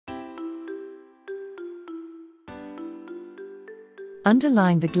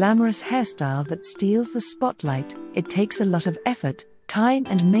Underlying the glamorous hairstyle that steals the spotlight, it takes a lot of effort, time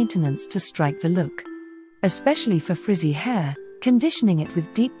and maintenance to strike the look. Especially for frizzy hair, conditioning it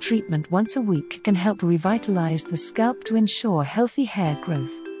with deep treatment once a week can help revitalize the scalp to ensure healthy hair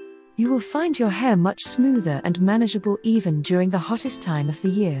growth. You will find your hair much smoother and manageable even during the hottest time of the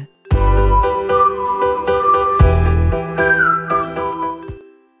year.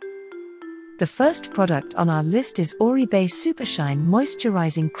 The first product on our list is Oribe Supershine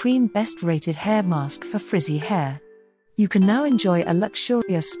Moisturizing Cream, best rated hair mask for frizzy hair. You can now enjoy a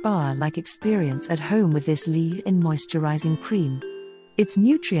luxurious spa-like experience at home with this leave-in moisturizing cream. Its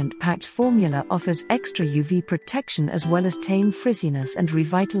nutrient-packed formula offers extra UV protection as well as tame frizziness and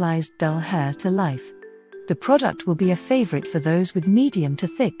revitalize dull hair to life. The product will be a favorite for those with medium to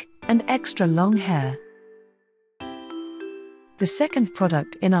thick and extra long hair. The second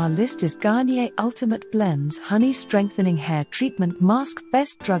product in our list is Garnier Ultimate Blends Honey Strengthening Hair Treatment Mask,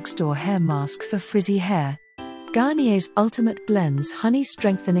 best drugstore hair mask for frizzy hair. Garnier's Ultimate Blends Honey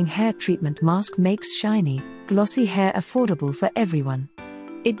Strengthening Hair Treatment Mask makes shiny, glossy hair affordable for everyone.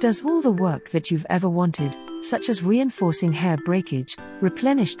 It does all the work that you've ever wanted, such as reinforcing hair breakage,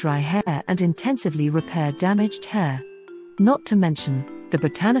 replenish dry hair and intensively repair damaged hair. Not to mention, the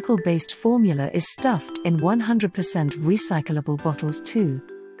botanical-based formula is stuffed in 100% recyclable bottles too.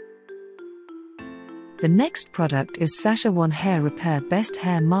 The next product is Sachajuan Hair Repair Best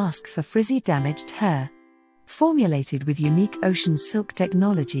Hair Mask for Frizzy Damaged Hair. Formulated with unique ocean silk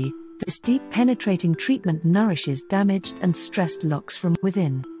technology, this deep penetrating treatment nourishes damaged and stressed locks from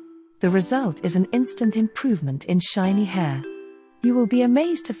within. The result is an instant improvement in shiny hair. You will be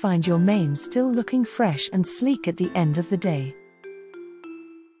amazed to find your mane still looking fresh and sleek at the end of the day.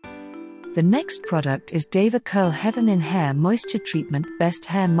 The next product is DevaCurl Heaven in Hair Moisture Treatment Best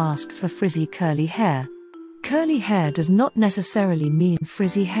Hair Mask for Frizzy Curly Hair. Curly hair does not necessarily mean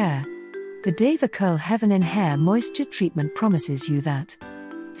frizzy hair. The DevaCurl Heaven in Hair Moisture Treatment promises you that.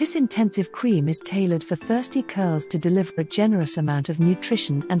 This intensive cream is tailored for thirsty curls to deliver a generous amount of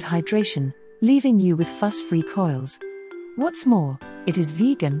nutrition and hydration, leaving you with fuss-free coils. What's more, it is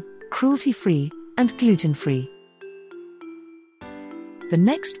vegan, cruelty-free, and gluten-free. The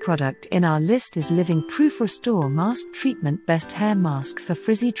next product in our list is Living Proof Restore Mask Treatment Best Hair Mask for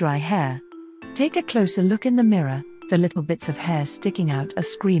Frizzy Dry Hair. Take a closer look in the mirror, the little bits of hair sticking out are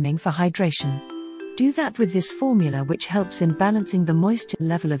screaming for hydration. Do that with this formula, which helps in balancing the moisture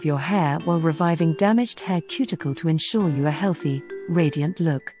level of your hair while reviving damaged hair cuticle to ensure you a healthy, radiant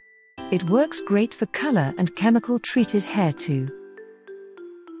look. It works great for color and chemical treated hair too.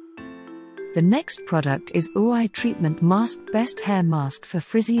 The next product is OUAI Treatment Masque Best Hair Mask for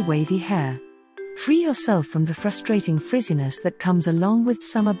Frizzy Wavy Hair. Free yourself from the frustrating frizziness that comes along with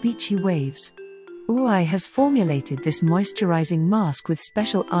summer beachy waves. OUAI has formulated this moisturizing mask with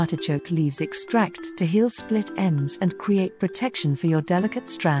special artichoke leaves extract to heal split ends and create protection for your delicate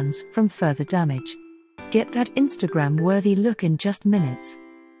strands from further damage. Get that Instagram-worthy look in just minutes.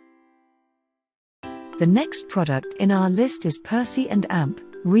 The next product in our list is Percy & Amp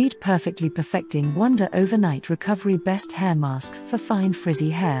Reed Perfectly Perfecting Wonder Overnight Recovery Best Hair Mask for Fine Frizzy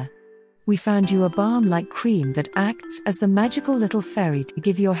Hair. We found you a balm-like cream that acts as the magical little fairy to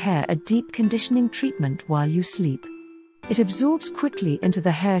give your hair a deep conditioning treatment while you sleep. It absorbs quickly into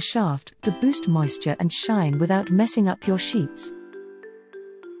the hair shaft to boost moisture and shine without messing up your sheets.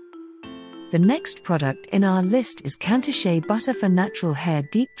 The next product in our list is Cantu Shea Butter for Natural Hair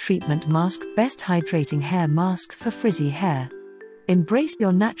Deep Treatment Mask Best Hydrating Hair Mask for Frizzy Hair. Embrace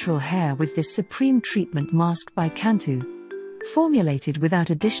your natural hair with this supreme treatment mask by Cantu. Formulated without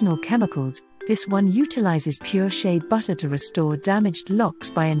additional chemicals, this one utilizes pure shea butter to restore damaged locks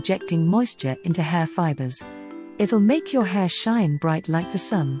by injecting moisture into hair fibers. It'll make your hair shine bright like the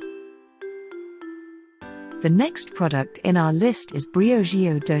sun. The next product in our list is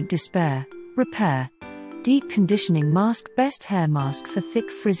Briogeo Don't Despair Repair Deep Conditioning Mask Best Hair Mask for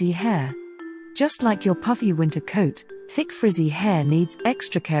Thick Frizzy Hair. Just like your puffy winter coat, thick frizzy hair needs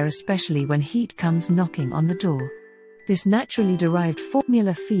extra care, especially when heat comes knocking on the door. This naturally derived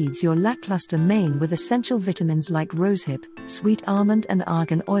formula feeds your lackluster mane with essential vitamins like rosehip, sweet almond and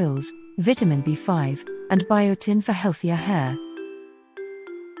argan oils, vitamin B5, and biotin for healthier hair.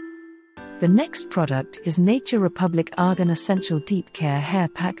 The next product is Nature Republic Argan Essential Deep Care Hair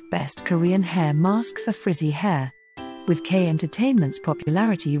Pack Best Korean Hair Mask for Frizzy Hair. With K Entertainment's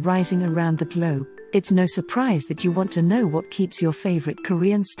popularity rising around the globe, it's no surprise that you want to know what keeps your favorite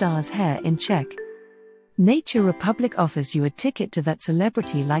Korean star's hair in check. Nature Republic offers you a ticket to that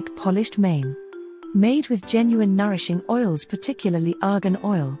celebrity-like polished mane. Made with genuine nourishing oils, particularly argan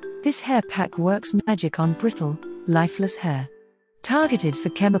oil, this hair pack works magic on brittle, lifeless hair. Targeted for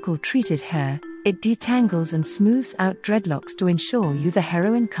chemical-treated hair, it detangles and smooths out dreadlocks to ensure you the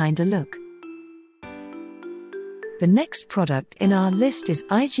heroin kinda look. The next product in our list is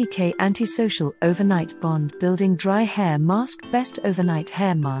IGK Antisocial Overnight Bond Building Dry Hair Mask. Best overnight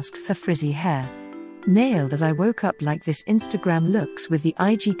hair mask for frizzy hair. Nailed that. I woke up like this Instagram looks with the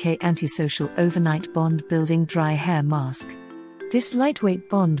IGK Antisocial Overnight Bond Building Dry Hair Mask. This lightweight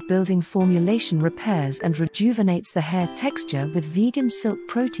bond-building formulation repairs and rejuvenates the hair texture with vegan silk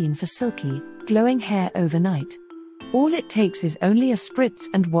protein for silky, glowing hair overnight. All it takes is only a spritz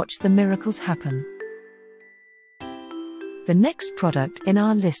and watch the miracles happen. The next product in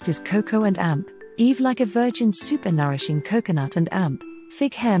our list is Cocoa and Amp, Eve Like a Virgin Super Nourishing Coconut and Amp,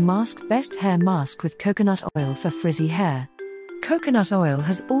 Fig Hair Mask. Best hair mask with coconut oil for frizzy hair. Coconut oil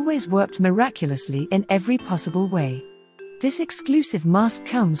has always worked miraculously in every possible way. This exclusive mask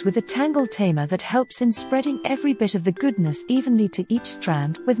comes with a tangle tamer that helps in spreading every bit of the goodness evenly to each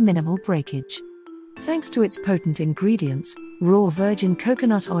strand with minimal breakage. Thanks to its potent ingredients, raw virgin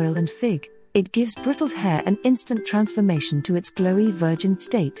coconut oil and fig, it gives brittled hair an instant transformation to its glowy virgin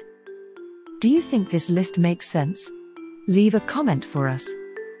state. Do you think this list makes sense? Leave a comment for us.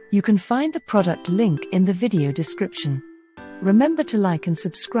 You can find the product link in the video description. Remember to like and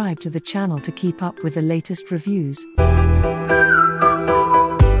subscribe to the channel to keep up with the latest reviews.